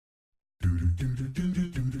TH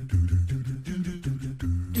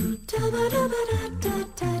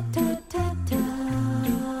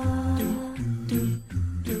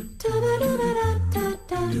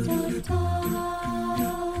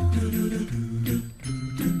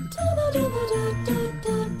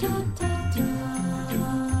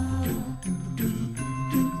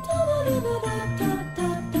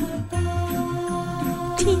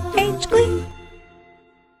Glee.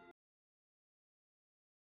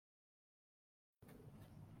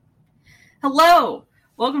 Hello!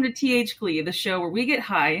 Welcome to TH Glee, the show where we get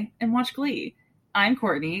high and watch Glee. I'm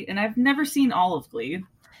Courtney, and I've never seen all of Glee.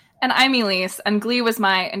 And I'm Elise, and Glee was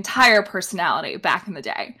my entire personality back in the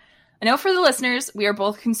day. I know for the listeners, we are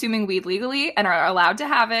both consuming weed legally and are allowed to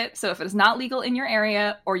have it, so if it is not legal in your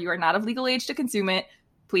area or you are not of legal age to consume it,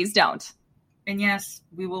 please don't. And yes,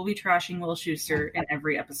 we will be trashing Will Schuester in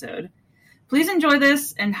every episode. Please enjoy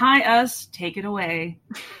this, and hi us, take it away.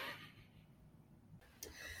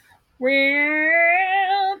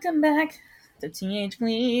 Welcome back to TH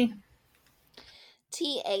Glee.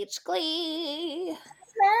 TH Glee.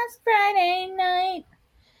 Last Friday night.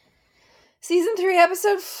 Season 3,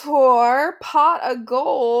 episode 4, Pot of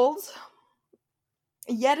Gold.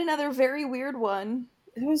 Yet another very weird one.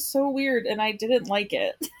 It was so weird, and I didn't like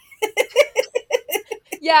it.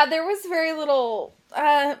 Yeah, there was very little,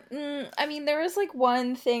 there was like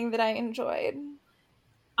one thing that I enjoyed.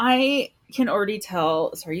 I can already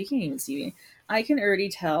tell, sorry, you can't even see me. I can already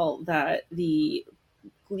tell that the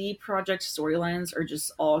Glee Project storylines are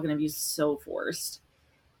just all going to be so forced.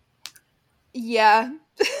 Yeah.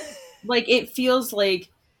 Like, it feels like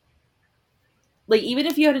even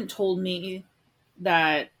if you hadn't told me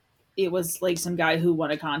that it was like some guy who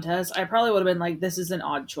won a contest, I probably would have been like, this is an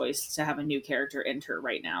odd choice to have a new character enter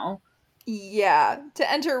right now. Yeah, to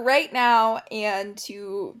enter right now and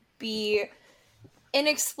to be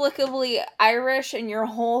inexplicably Irish and your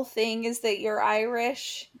whole thing is that you're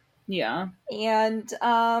Irish. Yeah. And,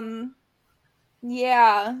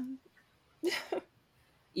 yeah.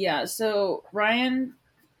 Yeah, so Ryan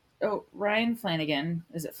Flanagan.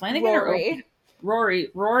 Is it Flanagan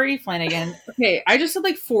Rory Flanagan. Okay, I just said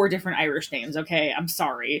like 4 different Irish names, okay? I'm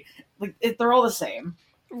sorry. Like, they're all the same.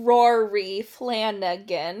 Rory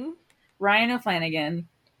Flanagan. Ryan O'Flanagan.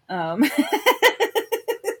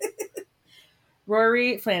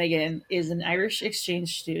 Rory Flanagan is an Irish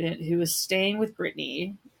exchange student who is staying with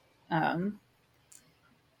Brittany. And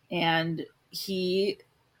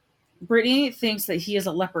Brittany thinks that he is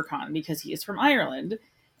a leprechaun because he is from Ireland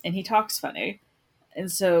and he talks funny.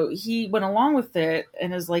 And so he went along with it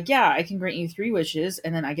and is like, yeah, I can grant you 3 wishes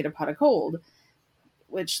and then I get a pot of gold,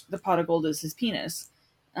 which the pot of gold is his penis.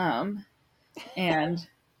 And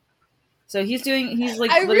so he's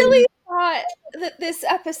like, I really thought that this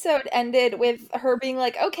episode ended with her being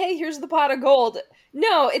like, okay, here's the pot of gold.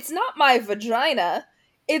 No, it's not my vagina.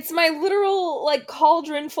 It's my literal, like,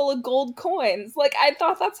 cauldron full of gold coins. Like, I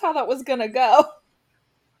thought that's how that was gonna go.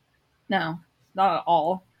 No, not at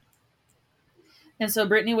all. And so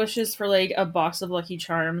Brittany wishes for, like, a box of Lucky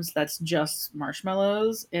Charms that's just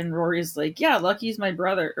marshmallows. And Rory's like, yeah, Lucky's my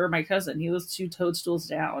brother, or my cousin. He lives 2 toadstools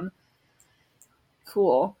down.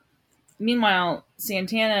 Cool. Meanwhile,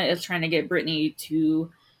 Santana is trying to get Brittany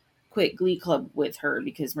to quit Glee Club with her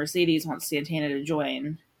because Mercedes wants Santana to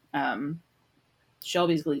join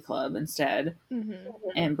Shelby's Glee Club instead. Mm-hmm.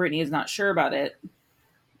 And Brittany is not sure about it.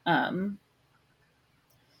 And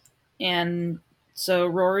so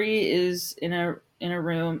Rory is in a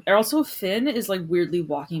room. Also, Finn is like weirdly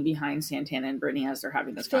walking behind Santana and Brittany as they're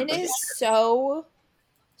having this conversation. Finn is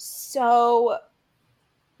so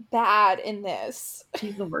bad in this.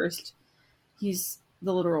 He's the worst. He's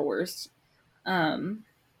the literal worst.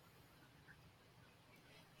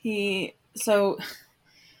 He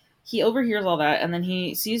overhears all that, and then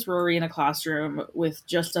he sees Rory in a classroom with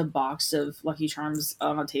just a box of Lucky Charms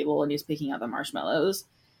on a table, and he's picking out the marshmallows.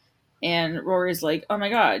 And Rory's like, oh my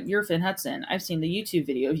god, you're Finn Hudson. I've seen the YouTube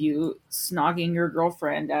video of you snogging your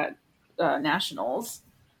girlfriend at Nationals.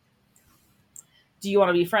 Do you want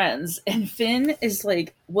to be friends? And Finn is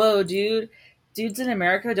like, whoa, dude. Dudes in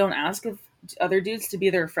America don't ask of other dudes to be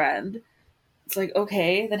their friend. It's like,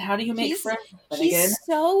 okay, then how do you make friends? He's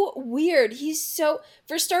so weird.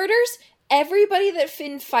 For starters, everybody that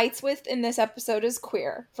Finn fights with in this episode is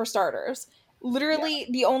queer, for starters. Literally,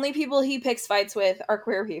 the only people he picks fights with are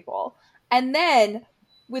queer people. And then,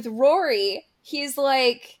 with Rory, he's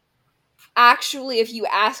like, actually, if you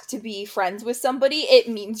ask to be friends with somebody, it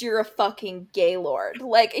means you're a fucking gaylord.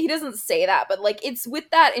 Like, he doesn't say that, but, like, it's with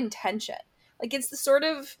that intention. Like, it's the sort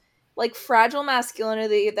of like fragile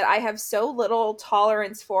masculinity that I have so little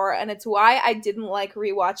tolerance for, and it's why I didn't like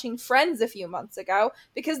rewatching Friends a few months ago,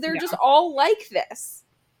 because they're just all like this.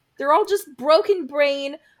 They're all just broken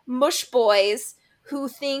brain mush boys who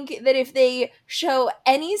think that if they show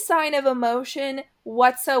any sign of emotion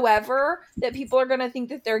whatsoever, that people are going to think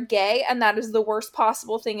that they're gay, and that is the worst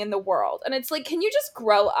possible thing in the world. And it's like, can you just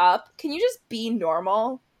grow up? Can you just be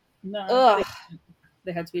normal? No, Ugh.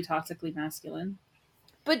 they had to be toxically masculine.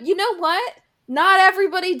 But you know what? Not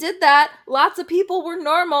everybody did that. Lots of people were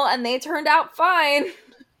normal and they turned out fine.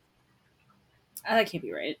 That can't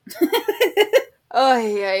be right.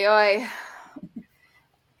 Oy, oy, oy.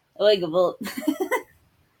 I like a vote.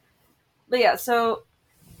 But yeah, so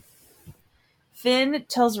Finn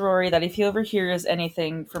tells Rory that if he overhears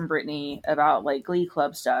anything from Brittany about like Glee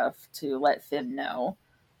Club stuff, to let Finn know.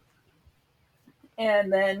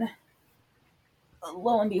 And then,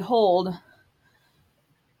 lo and behold,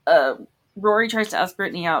 Rory tries to ask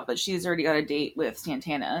Brittany out, but she's already got a date with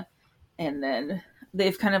Santana. And then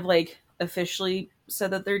they've kind of like officially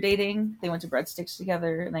said that they're dating. They went to Breadsticks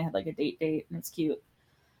together and they had like a date, and it's cute.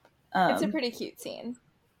 It's a pretty cute scene.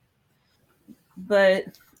 But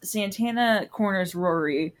Santana corners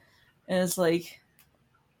Rory and is like,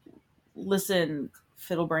 listen,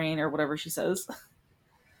 Fiddlebrain, or whatever she says.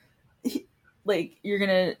 Like, you're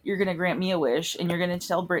gonna grant me a wish, and you're gonna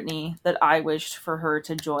tell Brittany that I wished for her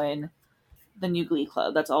to join the new Glee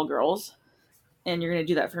Club. That's all girls. And you're gonna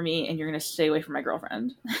do that for me, and you're gonna stay away from my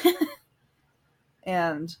girlfriend.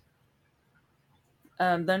 And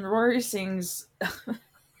then Rory sings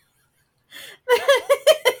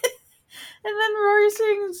and then Rory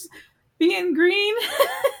sings Being Green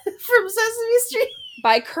from Sesame Street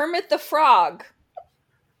by Kermit the Frog.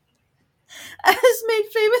 As made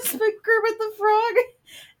famous by Kermit the Frog.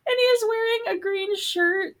 And he is wearing a green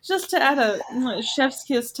shirt just to add a chef's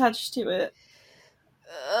kiss touch to it.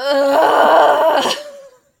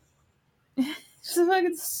 So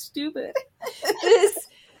fucking stupid.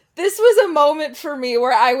 This was a moment for me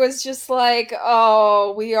where I was just like,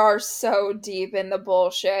 oh, we are so deep in the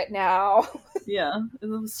bullshit now. Yeah. It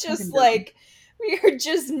was just like, we are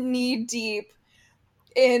just knee deep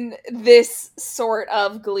in this sort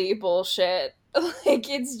of Glee bullshit. Like,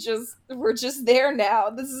 we're just there now.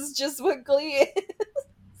 This is just what Glee is.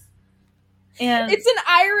 And it's an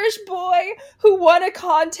Irish boy who won a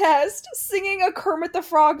contest singing a Kermit the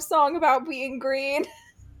Frog song about being green.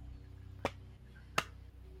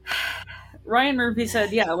 Ryan Murphy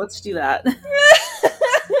said, yeah, let's do that.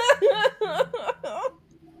 I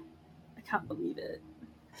can't believe it.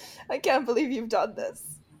 I can't believe you've done this.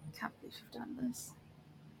 I can't believe you've done this.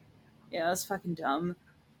 Yeah, that's fucking dumb.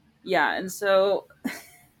 Yeah, and so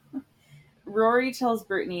Rory tells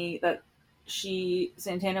Brittany that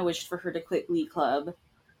Santana wished for her to quit Glee Club.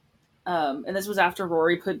 And this was after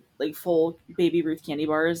Rory put like full Baby Ruth candy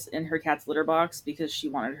bars in her cat's litter box because she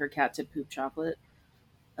wanted her cat to poop chocolate.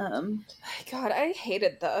 God, I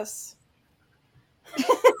hated this.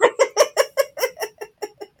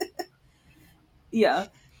 Yeah.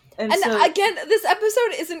 And so, again, this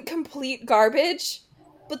episode isn't complete garbage,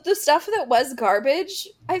 but the stuff that was garbage,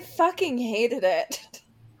 I fucking hated it.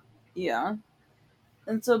 Yeah.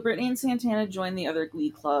 And so Brittany and Santana joined the other Glee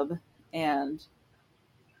Club, and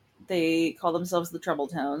they call themselves the Trouble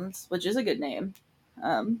Tones, which is a good name.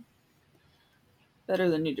 Better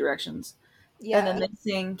than New Directions. Yeah. And then they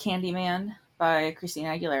sing Candyman by Christina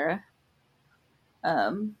Aguilera.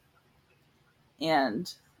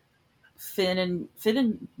 And Finn and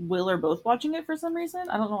Will are both watching it for some reason.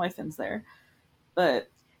 I don't know why Finn's there. But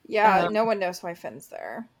yeah, no one knows why Finn's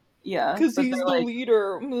there. Yeah. Because he's the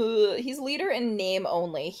leader. He's leader in name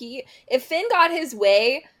only. If Finn got his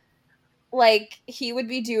way, like, he would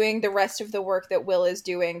be doing the rest of the work that Will is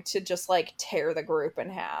doing to just, like, tear the group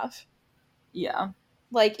in half. Yeah.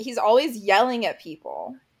 Like, he's always yelling at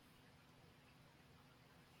people.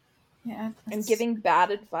 Yeah. And giving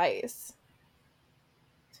bad advice.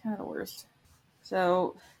 It's kind of the worst.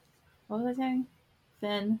 So, what was I saying?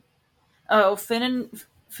 Finn. Oh, Finn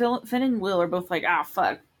and Will are both like,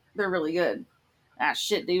 fuck. They're really good.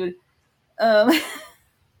 Shit, dude. They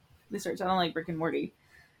start sounding like Rick and Morty.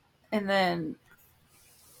 And then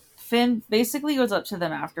Finn basically goes up to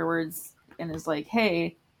them afterwards and is like,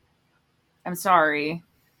 hey, I'm sorry.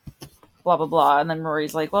 Blah, blah, blah. And then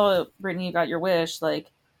Rory's like, well, Brittany, you got your wish.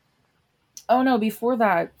 Like, oh no, before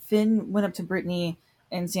that, Finn went up to Brittany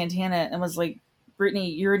and Santana and was like,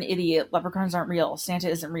 Brittany, you're an idiot. Leprechauns aren't real. Santa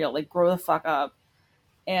isn't real. Like, grow the fuck up.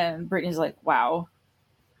 And Brittany's like, wow.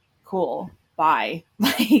 Cool. Bye.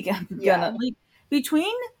 Like, I'm gonna, like,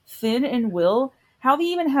 between Finn and Will, How do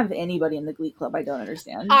you even have anybody in the Glee Club? I don't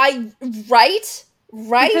understand. Right?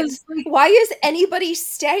 Because, like, Why is anybody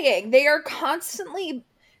staying? They are constantly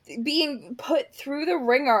being put through the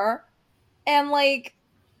ringer, and like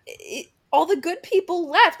all the good people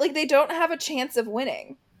left. Like they don't have a chance of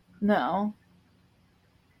winning. no.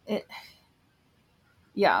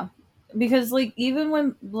 Yeah. Because, like, even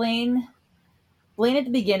when Blaine at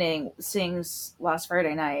the beginning sings Last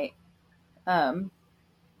Friday Night, and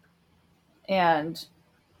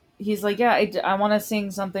he's like, yeah, I want to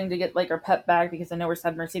sing something to get, like, our pep back because I know our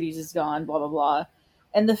sad Mercedes is gone, blah, blah, blah.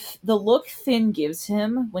 And the look Finn gives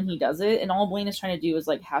him when he does it, and all Blaine is trying to do is,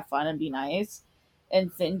 like, have fun and be nice,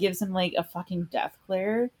 and Finn gives him, like, a fucking death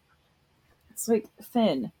glare. It's like,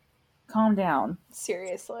 Finn, calm down.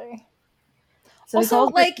 Seriously. So also,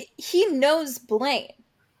 like, he knows Blaine.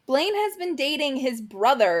 Blaine has been dating his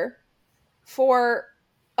brother for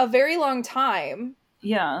a very long time.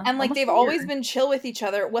 Yeah. And, like, they've always been chill with each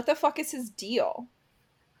other. What the fuck is his deal?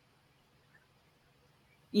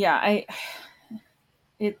 Yeah,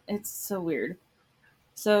 it's so weird.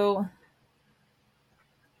 So,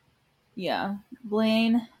 yeah,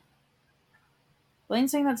 Blaine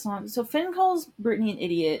sang that song. So Finn calls Brittany an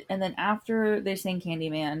idiot, and then after they sing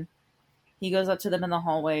Candyman, he goes up to them in the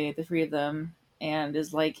hallway, the three of them, and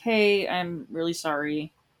is like, "Hey, I'm really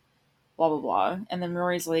sorry." Blah blah blah. And then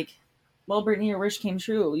Rory's like, "Well, Brittany, your wish came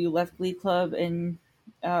true. You left Glee Club, and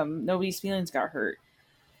nobody's feelings got hurt.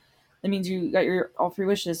 That means you got your all three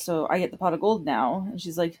wishes. So I get the pot of gold now." And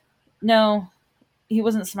she's like, "No." He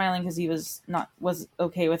wasn't smiling because he was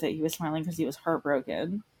okay with it. He was smiling because he was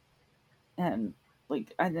heartbroken. And,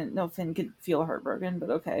 like, I didn't know Finn could feel heartbroken, but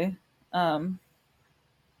okay.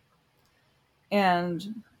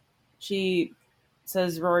 And she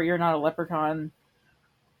says, "Rory, you're not a leprechaun.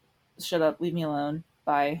 Shut up, leave me alone.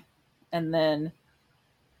 Bye." And then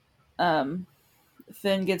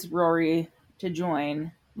Finn gets Rory to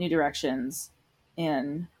join New Directions,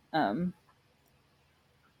 and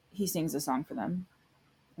he sings a song for them.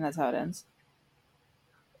 And that's how it ends.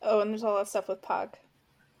 Oh, and there's all that stuff with Puck.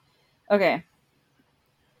 Okay.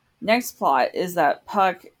 Next plot is that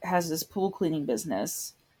Puck has this pool cleaning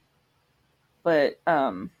business. But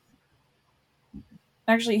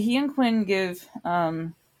actually he and Quinn give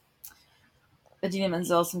Idina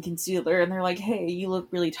Menzel some concealer, and they're like, "Hey, you look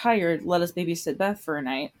really tired. Let us babysit Beth for a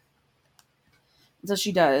night." So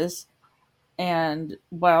she does, and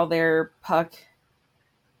while they're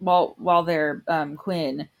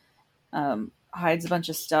Quinn hides a bunch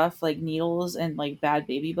of stuff like needles and like bad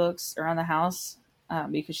baby books around the house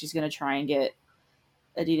because she's gonna try and get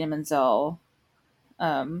Idina Menzel.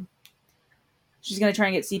 She's gonna try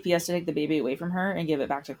and get CPS to take the baby away from her and give it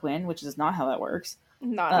back to Quinn, which is not how that works.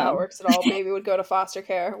 Not how it works at all. Baby would go to foster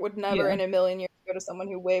care. Would never in a million years go to someone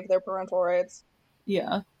who waived their parental rights.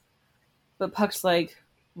 Yeah. But Puck's like,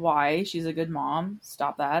 "Why? She's a good mom.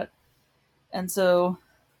 Stop that." And so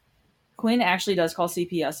Quinn actually does call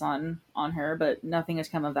CPS on her, but nothing has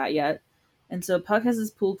come of that yet. And so Puck has his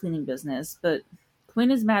pool cleaning business, but Quinn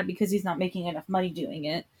is mad because he's not making enough money doing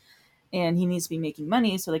it. And he needs to be making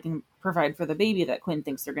money so they can provide for the baby that Quinn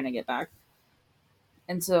thinks they're going to get back.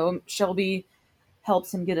 And so Shelby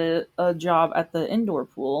helps him get a job at the indoor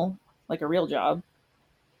pool, like a real job.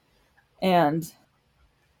 And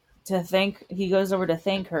he goes over to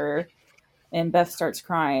thank her, and Beth starts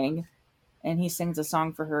crying, and he sings a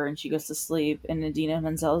song for her, and she goes to sleep. And Idina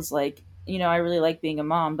Menzel's like, "I really like being a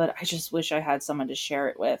mom, but I just wish I had someone to share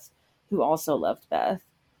it with who also loved Beth."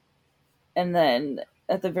 And then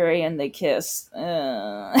at the very end, they kiss.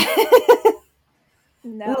 No.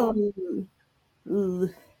 Ooh.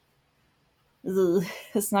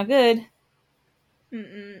 It's not good.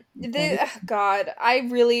 God, I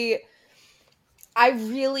really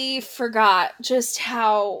forgot just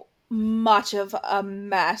how much of a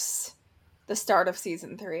mess the start of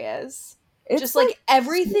season 3 is. It's just like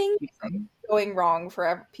everything going wrong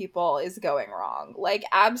for people is going wrong. Like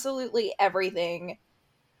absolutely everything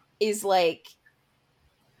is like,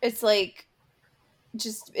 it's like,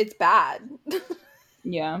 just, it's bad.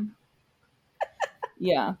 Yeah.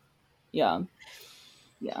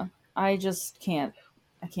 I just can't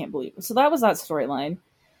believe it. So that was that storyline.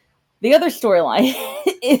 The other storyline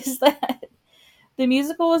is that the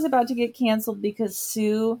musical was about to get canceled because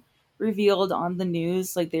Sue revealed on the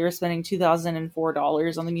news like they were spending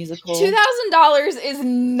 $2,004 on the musical. $2,000 is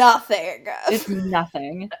nothing. It's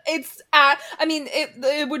nothing.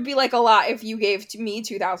 It would be like a lot if you gave to me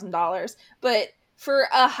 $2,000, but for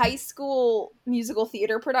a high school musical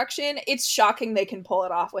theater production, it's shocking they can pull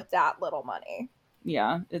it off with that little money.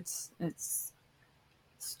 Yeah, it's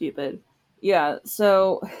stupid. Yeah,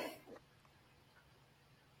 so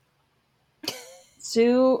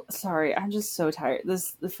Sue, sorry, I'm just so tired.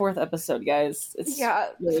 The fourth episode, guys. It's Yeah,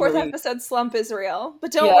 the really, fourth really, episode slump is real.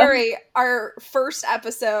 But don't yeah. worry, our first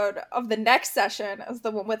episode of the next session is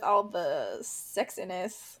the one with all the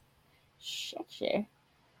sexiness. Shit.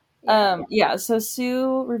 Yeah. Yeah, so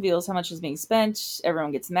Sue reveals how much is being spent,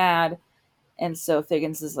 everyone gets mad, and so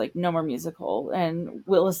Figgins is like, no more musical, and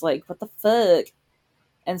Will is like, what the fuck?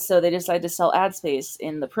 And so they decide to sell ad space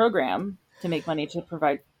in the program to make money to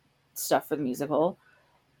provide stuff for the musical.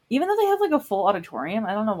 Even though they have like a full auditorium,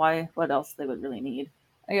 I don't know what else they would really need.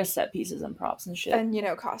 I guess set pieces and props and shit. And,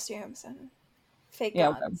 costumes and fake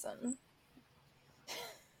Yeah, guns and...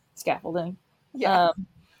 scaffolding. Yeah.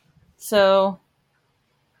 So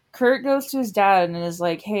Kurt goes to his dad and is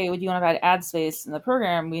like, hey, would you want to buy ad space in the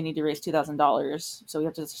program? We need to raise $2,000. So we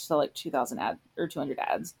have to sell like 200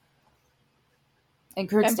 ads. And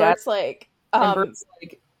Kurt's dad... Bert's like, and Bert's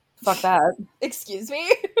like, fuck that. excuse me?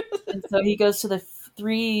 And so he goes to the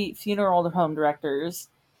 3 funeral home directors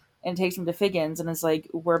and takes them to Figgins and is like,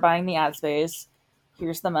 we're buying the ad space.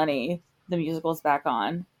 Here's the money. The musical's back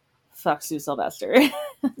on. Fuck Sue Sylvester.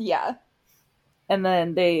 Yeah. And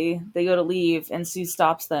then they go to leave and Sue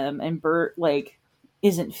stops them and Bert like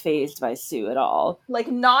isn't fazed by Sue at all. Like,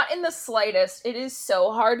 not in the slightest. It is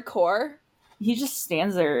so hardcore. He just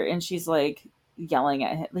stands there and she's like yelling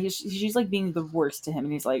at him. She's like being the worst to him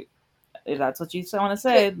and he's like, if that's what you want to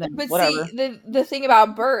say, then but whatever. See, the thing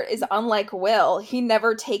about Bert is, unlike Will, he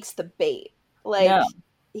never takes the bait. Like,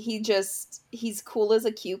 he's cool as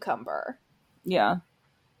a cucumber. Yeah.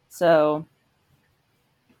 So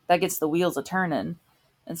that gets the wheels a turning.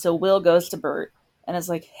 And so Will goes to Bert and is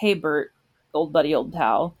like, hey, Bert, old buddy, old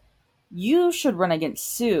pal, you should run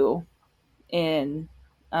against Sue in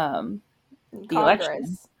the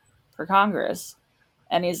election for Congress.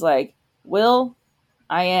 And he's like, Will,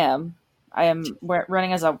 I am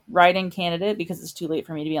running as a write-in candidate because it's too late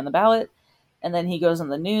for me to be on the ballot. And then he goes on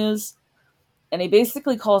the news and he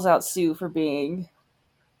basically calls out Sue for being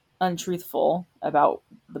untruthful about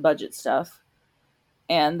the budget stuff.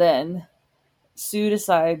 And then Sue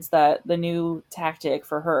decides that the new tactic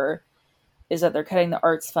for her is that they're cutting the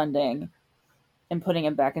arts funding and putting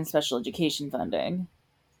it back in special education funding.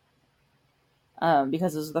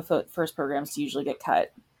 Because those are the first programs to usually get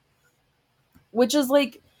cut. Which is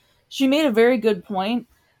like, she made a very good point,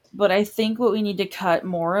 but I think what we need to cut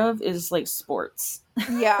more of is like sports.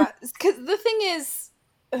 Yeah, because the thing is,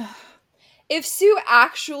 if Sue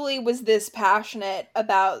actually was this passionate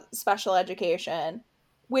about special education,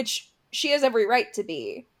 which she has every right to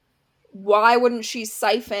be, why wouldn't she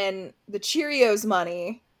siphon the Cheerios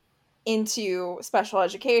money into special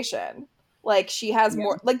education? Like, she has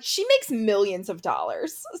more, like, she makes millions of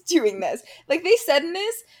dollars doing this. Like, they said in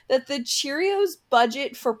this that the Cheerios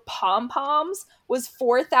budget for pom-poms was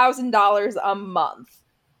 $4,000 a month.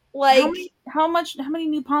 Like, how many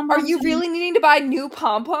new pom-poms are you really needing to buy new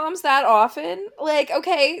pom-poms that often? Like,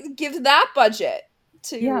 okay, give that budget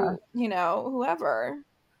to, whoever.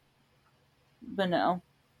 But no.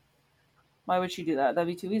 Why would she do that? That'd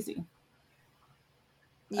be too easy.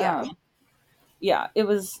 Yeah. Yeah, it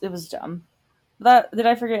was dumb. Did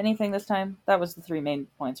I forget anything this time? That was the 3 main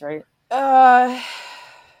points, right?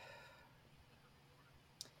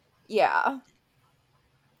 Yeah.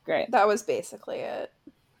 Great. That was basically it.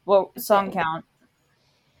 Well, song count.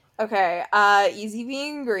 Okay, Easy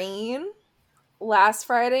Being Green, Last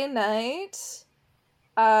Friday Night,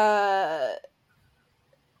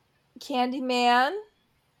 Candyman,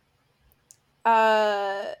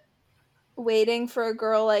 Waiting for a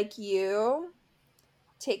Girl Like You,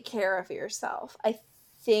 Take Care of Yourself. I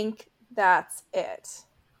think that's it.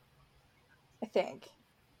 I think.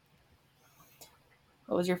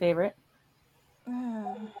 What was your favorite?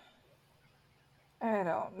 I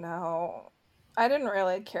don't know. I didn't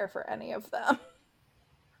really care for any of them.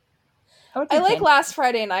 I like Last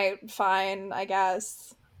Friday Night fine, I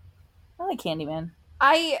guess. I like Candyman.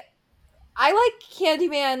 I like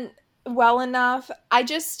Candyman well enough.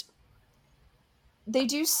 They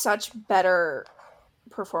do such better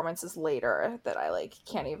performances later that I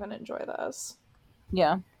can't even enjoy those.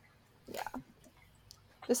 Yeah. Yeah.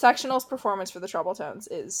 The Sectionals performance for the Trouble Tones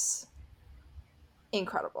is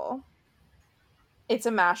incredible. It's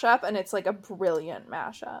a mashup, and it's like a brilliant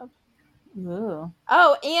mashup. Ooh.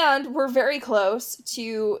 Oh, and we're very close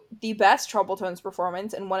to the best Trouble Tones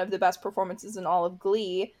performance and one of the best performances in all of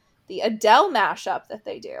Glee, the Adele mashup that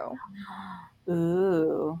they do.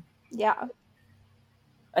 Ooh. Yeah.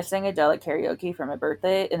 I sang Adele at karaoke for my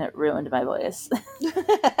birthday, and it ruined my voice. It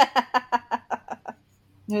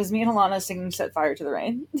was me and Alana singing Set Fire to the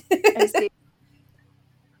Rain. I see.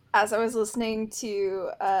 As I was listening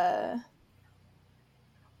to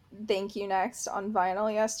Thank You Next on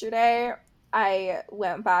vinyl yesterday, I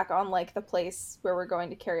went back on like the place where we're going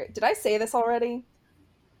to karaoke. Did I say this already?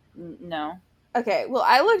 No. Okay, well,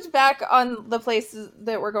 I looked back on the places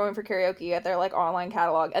that we're going for karaoke at their like online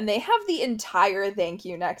catalog, and they have the entire Thank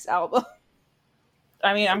You Next album.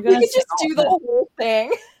 I mean, I'm We gonna could just do the whole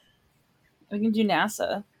thing. We can do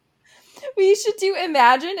NASA. We should do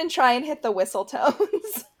Imagine and try and hit the whistle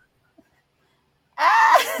tones.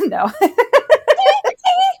 No.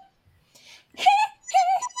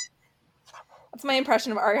 That's my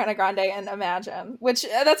impression of Ariana Grande and Imagine, which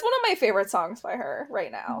that's one of my favorite songs by her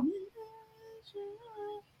right now.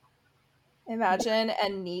 Imagine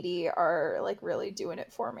and Needy are like really doing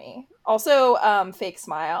it for me. Also, Fake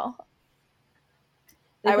Smile.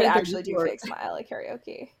 I would actually do Fake Smile at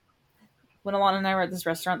karaoke. When Alana and I were at this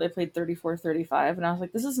restaurant, they played 3435, and I was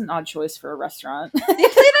like, this is an odd choice for a restaurant. They play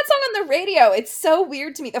that song on the radio. It's so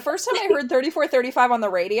weird to me. The first time I heard 3435 on the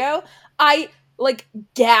radio, I like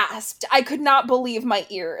gasped. I could not believe my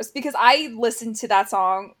ears because I listened to that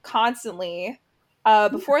song constantly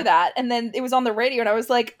before that, and then it was on the radio, and I was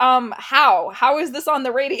like, how is this on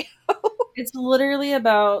the radio? It's literally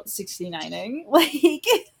about 69ing. Like,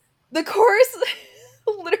 the chorus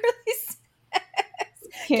literally says,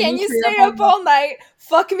 can you stay up all night?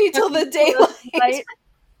 Fuck me till the daylight.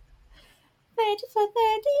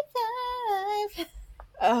 3435.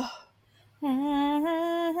 Oh.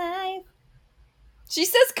 She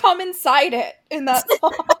says come inside it in that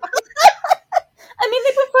song. I mean,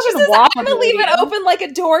 they put she says, I'm gonna leave it open like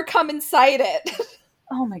a door, come inside it.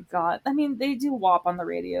 Oh my god. I mean, they do WAP on the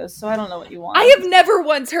radio, so I don't know what you want. I have never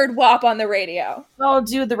once heard WAP on the radio. Oh,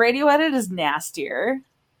 dude, the radio edit is nastier.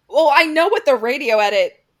 Well, I know what the radio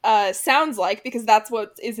edit sounds like because that's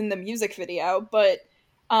what is in the music video, but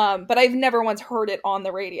I've never once heard it on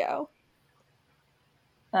the radio.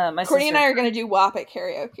 Courtney and I are gonna do WAP at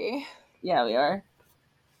karaoke. Yeah, we are.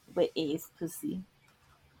 With Ace Pussy.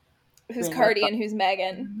 Who's Cardi and who's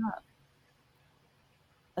Megan?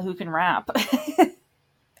 Who can rap?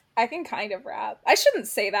 I can kind of rap. I shouldn't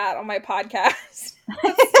say that on my podcast.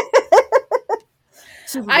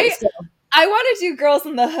 I want to do Girls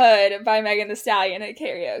in the Hood by Megan Thee Stallion at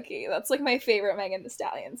karaoke. That's like my favorite Megan Thee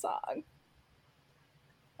Stallion song.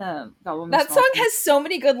 That song has so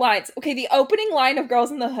many good lines. Okay, the opening line of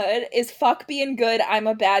Girls in the Hood is fuck being good, I'm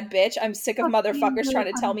a bad bitch. I'm sick of motherfuckers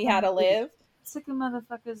trying to tell me how to live. Sick of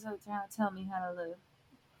motherfuckers trying to tell me how to live.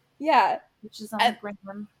 Yeah. Which is on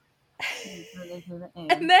Graham.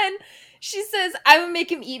 And then she says, I would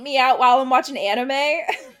make him eat me out while I'm watching anime.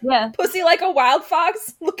 Yeah. Pussy like a wild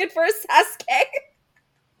fox looking for a Sasuke.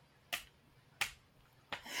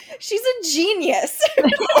 She's a genius.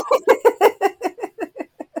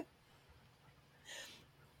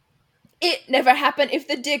 It never happened if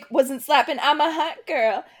the dick wasn't slapping. I'm a hot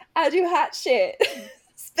girl. I do hot shit.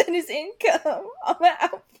 Spend his income on my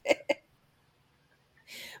outfit.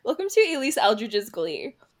 Welcome to Elise Eldridge's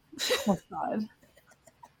Glee. Oh god.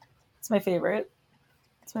 It's my favorite.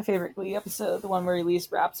 It's my favorite Glee episode, the one where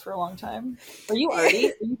Elise raps for a long time. Are you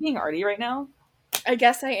arty? Are you being arty right now? I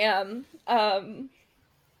guess I am. Have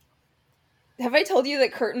I told you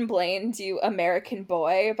that Kurt and Blaine do American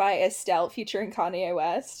Boy by Estelle featuring Kanye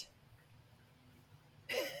West?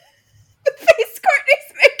 The face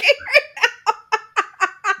Courtney's making right now.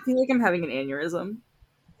 I feel like I'm having an aneurysm.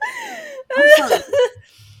 I'm sorry.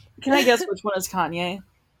 Can I guess which one is Kanye?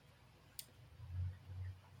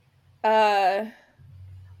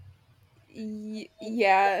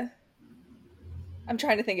 Yeah. I'm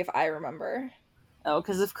trying to think if I remember. Oh,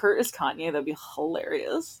 because if Kurt is Kanye, that'd be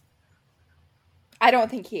hilarious. I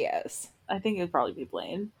don't think he is. I think it'd probably be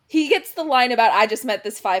Blaine. He gets the line about, I just met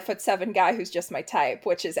this 5'7" guy who's just my type,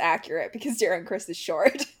 which is accurate because Darren Criss is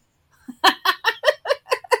short.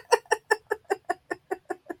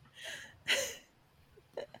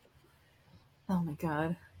 Oh my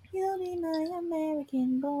god. You'll be my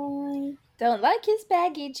American boy. Don't like his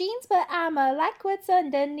baggy jeans, but I'ma like what's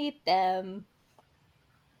underneath them.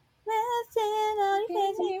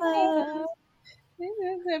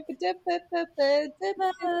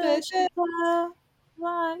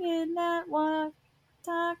 Walking that walk,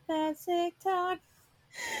 talk that sick talk.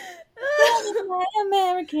 My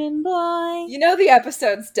American boy. You know the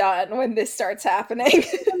episode's done when this starts happening.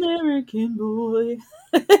 American boy.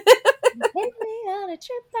 Take me on a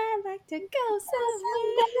trip, I'd like to go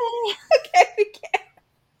someday. Okay, we can't.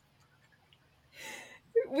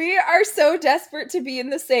 We are so desperate to be in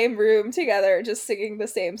the same room together, just singing the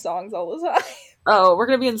same songs all the time. Oh, we're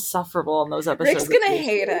gonna be insufferable in those episodes. Rick's gonna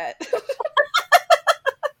hate it.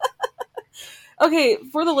 Okay,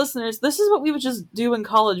 for the listeners, this is what we would just do in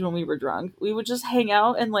college when we were drunk. We would just hang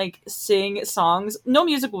out and like sing songs. No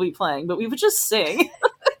music will be playing, but we would just sing.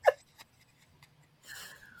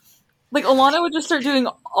 Like Alana would just start doing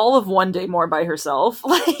all of One Day More by herself.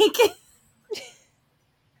 Like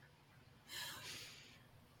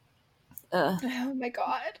Oh my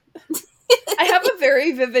god. I have a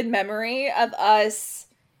very vivid memory of us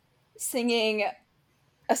singing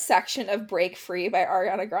a section of Break Free by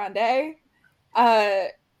Ariana Grande.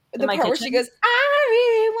 The part where she goes, I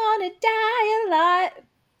really want to die a lot.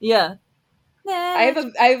 Yeah. I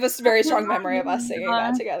have a very strong memory of us singing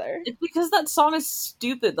that together. It's because that song is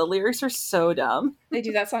stupid. The lyrics are so dumb. They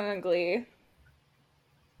do that song on Glee.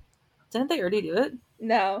 Didn't they already do it?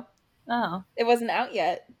 No. Oh. It wasn't out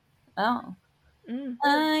yet. Oh.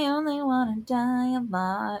 I only want to die a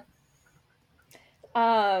lot.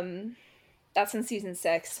 That's in season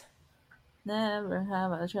 6. Never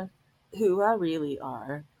have I trust who I really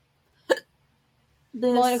are.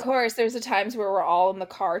 Well, and of course, there's the times where we're all in the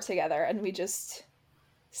car together and we just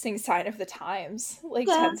sing Sign of the Times like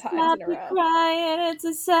 10 times in a row. Crying, it's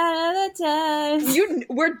a sign of the times.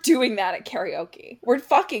 We're doing that at karaoke. We're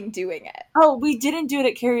fucking doing it. Oh, we didn't do it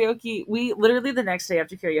at karaoke. We literally the next day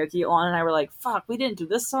after karaoke, Alana and I were like, fuck, we didn't do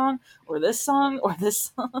this song or this song or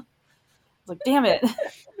this song. I was like, damn it.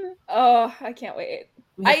 Oh, I can't wait.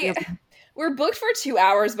 We're booked for 2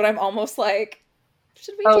 hours, but I'm almost like,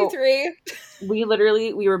 should we do 3? We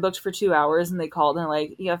were booked for 2 hours and they called and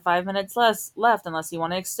like, you have 5 minutes left unless you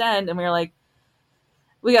want to extend. And we were like,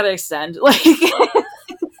 we got to extend. Like, we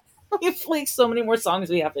have like so many more songs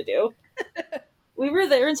we have to do. We were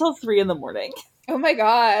there until 3 a.m. Oh my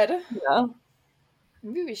god. Yeah.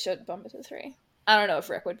 Maybe we should bump it to 3. I don't know if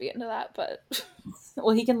Rick would be into that, but.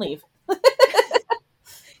 Well, he can leave.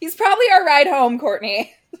 He's probably our ride home,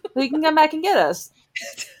 Courtney. He can come back and get us.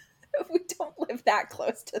 We don't live that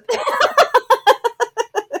close to them.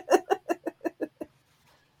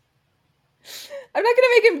 I'm not going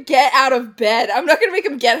to make him get out of bed. I'm not going to make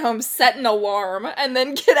him get home, set an alarm, and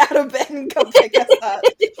then get out of bed and come pick us up.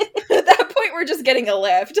 At that point, we're just getting a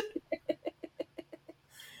lift.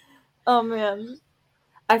 Oh, man.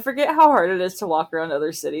 I forget how hard it is to walk around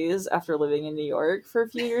other cities after living in New York for a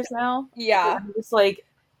few years now. Yeah. I'm just like...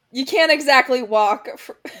 You can't exactly walk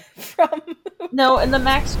from... No, and the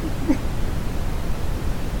Max...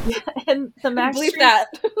 Yeah, and the Max Believe train... that.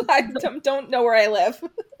 I don't know where I live.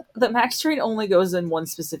 The Max train only goes in one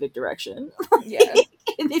specific direction. Yeah.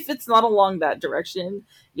 And if it's not along that direction,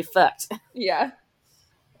 you fucked. Yeah.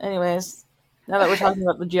 Anyways, now that we're talking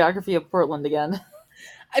about the geography of Portland again.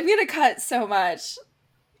 I'm going to cut so much.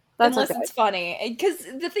 That's unless okay. It's funny. Because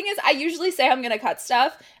the thing is, I usually say I'm going to cut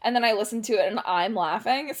stuff, and then I listen to it and I'm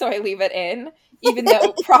laughing, so I leave it in. Even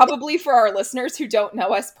though probably for our listeners who don't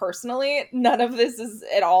know us personally, none of this is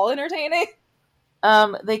at all entertaining.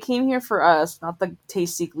 They came here for us, not the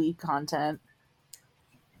tasty Glee content.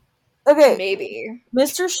 Okay. Maybe.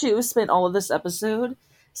 Mr. Shu spent all of this episode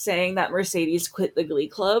saying that Mercedes quit the Glee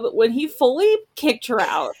Club when he fully kicked her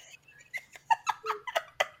out.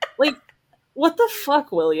 Like, what the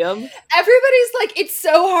fuck, William? Everybody's like, it's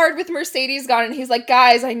so hard with Mercedes gone, and he's like,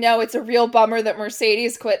 guys, I know it's a real bummer that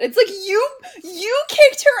Mercedes quit. It's like, you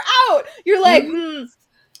kicked her out. You're like,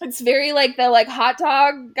 It's very like the like hot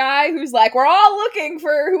dog guy who's like, we're all looking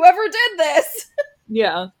for whoever did this.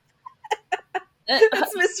 Yeah.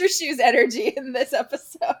 That's Mr. Shu's energy in this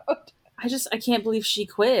episode. I can't believe she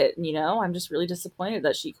quit, you know? I'm just really disappointed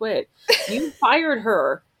that she quit. You fired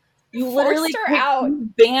her. You literally forced her out. You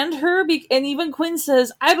banned her, and even Quinn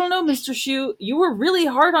says, I don't know, Mr. Shu, you were really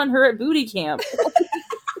hard on her at booty camp.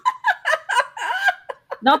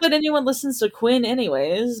 Not that anyone listens to Quinn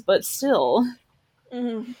anyways, but still.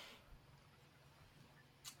 Mm-hmm.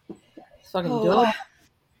 Fucking dumb.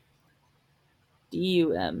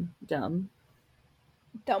 D-U-M. Dumb.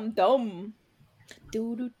 Dumb.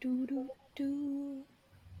 Do-do-do-do-do.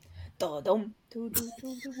 Da-dum.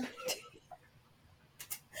 Do-do-do-do-do.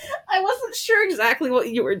 I wasn't sure exactly what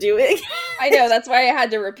you were doing. I know, that's why I had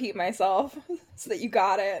to repeat myself, so that you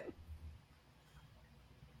got it.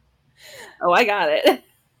 Oh, I got it.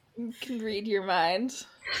 You can read your mind.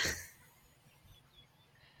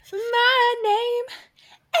 My name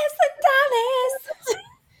is Adonis.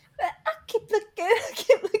 I keep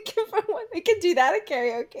looking for one. We can do that at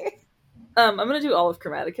karaoke. I'm gonna do all of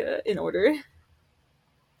Chromatica in order.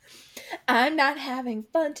 I'm not having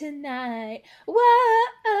fun tonight.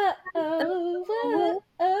 Whoa,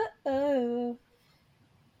 whoa.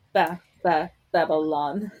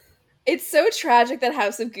 Babylon. It's so tragic that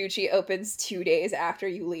House of Gucci opens 2 days after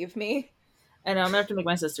you leave me. I know, I'm gonna have to make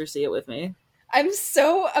my sister see it with me. I'm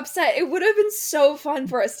so upset. It would have been so fun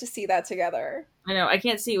for us to see that together. I know. I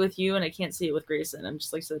can't see it with you, and I can't see it with Grayson. I'm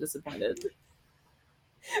just like so disappointed.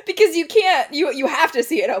 Because you can't. You have to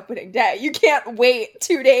see it opening day. You can't wait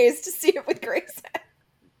 2 days to see it with Grayson.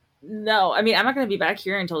 No, I mean I'm not going to be back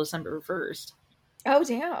here until December 1st. Oh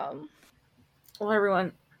damn. Well,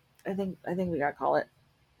 everyone, I think we got to call it.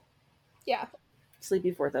 Yeah.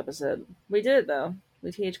 Sleepy 4th episode. We did it though.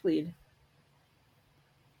 We TH Gleed.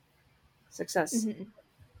 Success. Mm-hmm.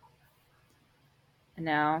 And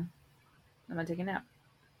now I'm gonna take a nap.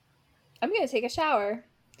 I'm gonna take a shower.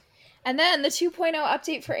 And then the 2.0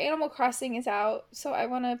 update for Animal Crossing is out, so I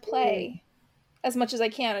want to play as much as I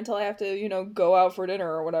can until I have to, go out for dinner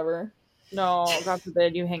or whatever. No, God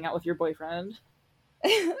forbid you hang out with your boyfriend.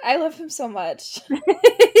 I love him so much.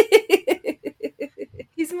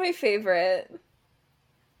 He's my favorite.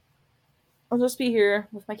 I'll just be here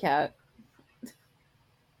with my cat.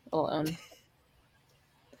 Alone.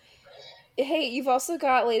 Hey, you've also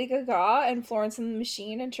got Lady Gaga and Florence and the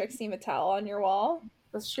Machine and Trixie Mattel on your wall.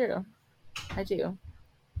 That's true. I do.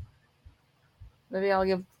 Maybe I'll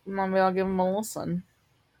give them a listen.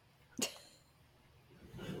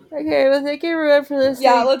 Okay, well, thank you everyone for listening.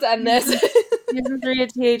 Yeah, let's end this. Season 3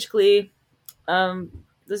 of TH Glee.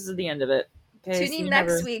 This is the end of it. Okay, Tune in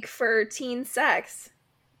next week for Teen Sex.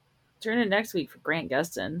 Turn in next week for Grant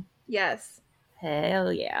Gustin. Yes.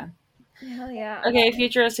 Hell yeah. Hell yeah. Okay,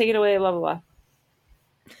 Futurist, take it away, blah, blah, blah.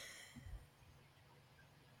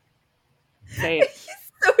 Say it.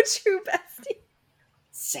 So true, bestie.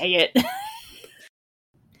 Say it.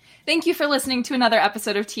 Thank you for listening to another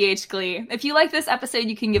episode of TH Glee. If you like this episode,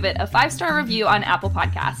 you can give it a 5-star review on Apple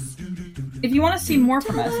Podcasts. If you want to see more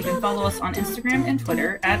from us, you can follow us on Instagram and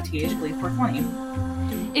Twitter at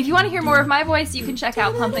THGlee420. If you want to hear more of my voice, you can check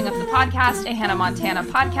out Pumping Up the Podcast, a Hannah Montana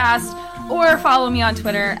podcast, or follow me on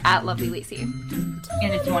Twitter at Lovely Lacey.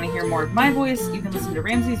 And if you want to hear more of my voice, you can listen to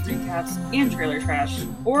Ramsey's recaps and Trailer Trash,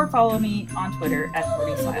 or follow me on Twitter at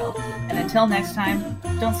CourtneyStyle. And until next time,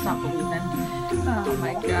 don't stop believing. Oh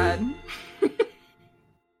my god.